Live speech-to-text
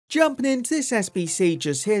Jumping into this SBC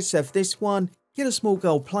just here, so for this one, get a small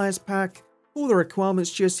gold players pack. All the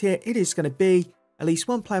requirements just here, it is going to be at least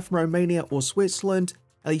one player from Romania or Switzerland,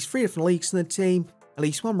 at least 3 different leagues in the team, at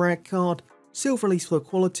least one red card, silver at least for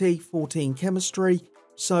quality, 14 chemistry.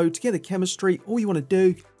 So to get the chemistry, all you want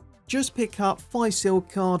to do, just pick up 5 silver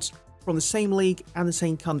cards from the same league and the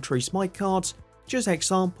same countries. My cards, just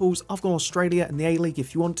examples, I've got Australia in the A-League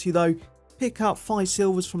if you want to though. Pick up 5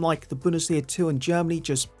 silvers from like the Bundesliga 2 in Germany,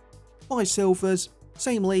 just 5 silvers,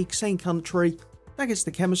 same league, same country. That gets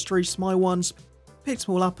the chemistry, my ones. Pick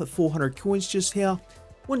them all up at 400 coins just here.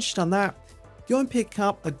 Once you've done that, go and pick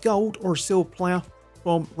up a gold or a silver player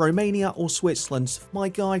from Romania or Switzerland. So for my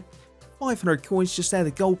guy, 500 coins just there,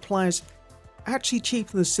 the gold players. Actually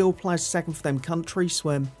cheaper than the silver players second for them countries,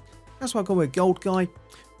 so that's why I've gone with a gold guy.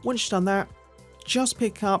 Once you've done that, just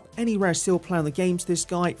pick up any rare silver player in the games. This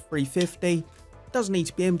guy, 350. Doesn't need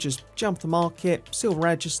to be him, just jump the market, silver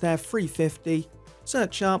red just there, 350.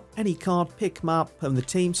 Search up any card, pick him up, put him in the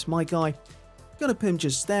teams. My guy, gonna put him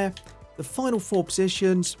just there. The final 4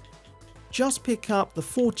 positions, just pick up the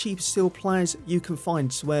 4 cheapest silver players you can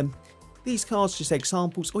find. So these cards, just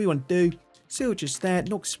examples, all you want to do, silver just there,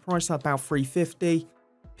 knocks the price up about 350.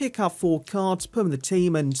 Pick up 4 cards, put them in the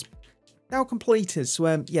team, and now completed.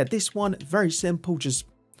 So yeah, this one, very simple, just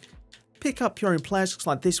pick up your own players, looks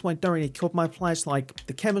like this one, don't really cover my players, like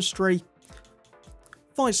the chemistry.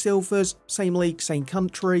 5 silvers, same league, same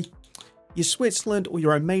country. Your Switzerland or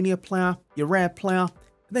your Romania player, your rare player,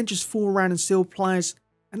 and then just 4 random silver players,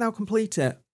 and now complete it.